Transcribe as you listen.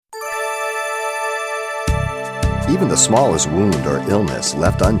Even the smallest wound or illness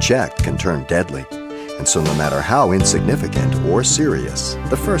left unchecked can turn deadly. And so no matter how insignificant or serious,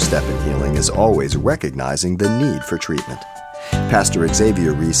 the first step in healing is always recognizing the need for treatment. Pastor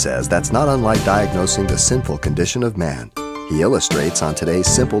Xavier Reese says that's not unlike diagnosing the sinful condition of man. He illustrates on today's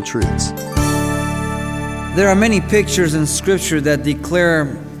Simple Truths. There are many pictures in Scripture that declare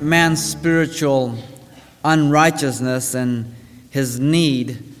man's spiritual unrighteousness and his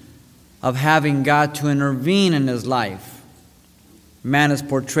need of having God to intervene in his life. Man is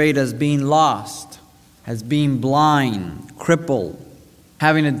portrayed as being lost, as being blind, crippled,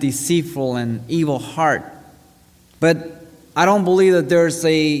 having a deceitful and evil heart. But I don't believe that there's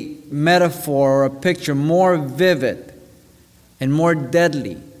a metaphor or a picture more vivid and more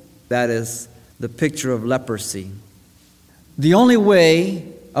deadly. That is the picture of leprosy. The only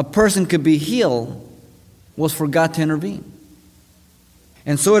way a person could be healed was for God to intervene.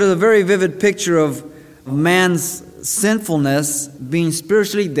 And so it is a very vivid picture of man's sinfulness, being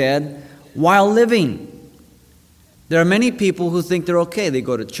spiritually dead while living. There are many people who think they're okay. They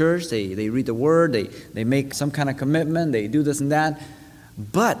go to church, they read the Word, they make some kind of commitment, they do this and that.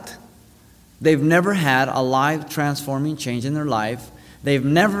 But they've never had a life-transforming change in their life. They've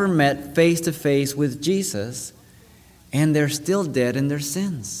never met face-to-face with Jesus, and they're still dead in their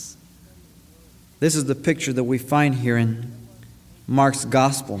sins. This is the picture that we find here in Mark's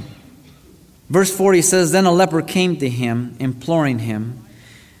Gospel. Verse 40 says, "Then a leper came to him, imploring him,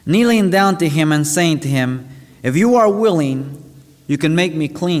 kneeling down to him and saying to him, 'If you are willing, you can make me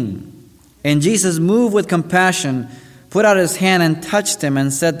clean.' And Jesus, moved with compassion, put out his hand and touched him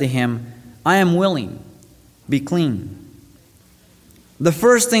and said to him, 'I am willing, be clean.'" The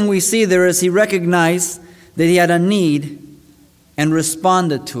first thing we see there is he recognized that he had a need and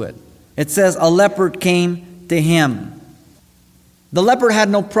responded to it. It says a leper came to him. The leper had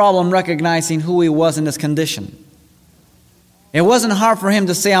no problem recognizing who he was in his condition. It wasn't hard for him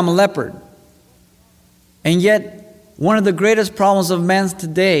to say, "I'm a leper." And yet, one of the greatest problems of man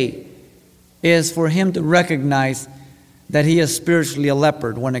today is for him to recognize that he is spiritually a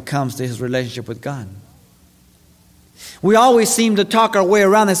leper when it comes to his relationship with God. We always seem to talk our way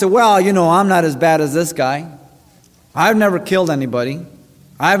around and say, "Well, I'm not as bad as this guy. I've never killed anybody.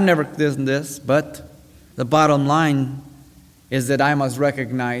 I've never this and this." But the bottom line is that I must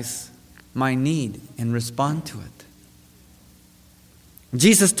recognize my need and respond to it.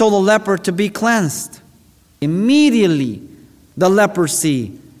 Jesus told the leper to be cleansed. Immediately, the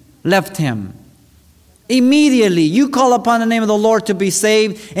leprosy left him. Immediately, you call upon the name of the Lord to be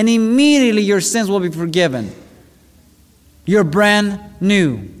saved, and immediately your sins will be forgiven. You're brand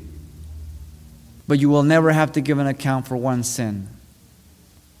new. But you will never have to give an account for one sin.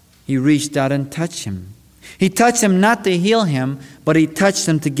 He reached out and touched him. He touched him not to heal him, but he touched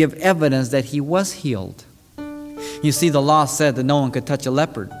him to give evidence that he was healed. You see, the law said that no one could touch a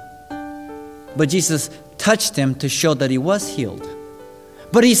leper. But Jesus touched him to show that he was healed.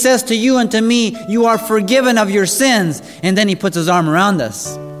 But he says to you and to me, "You are forgiven of your sins." And then he puts his arm around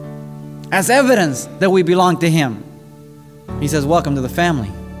us as evidence that we belong to him. He says, "Welcome to the family."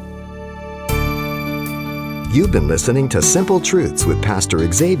 You've been listening to Simple Truths with Pastor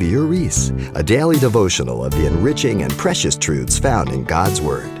Xavier Reese, a daily devotional of the enriching and precious truths found in God's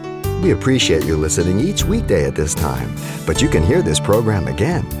Word. We appreciate you listening each weekday at this time, but you can hear this program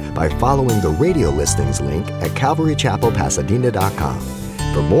again by following the radio listings link at CalvaryChapelPasadena.com.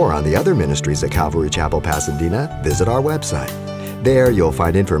 For more on the other ministries at Calvary Chapel Pasadena, visit our website. There you'll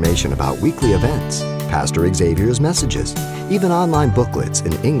find information about weekly events, Pastor Xavier's messages, even online booklets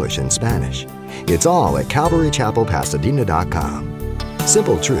in English and Spanish. It's all at CalvaryChapelPasadena.com.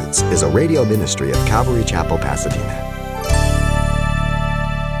 Simple Truths is a radio ministry of Calvary Chapel, Pasadena.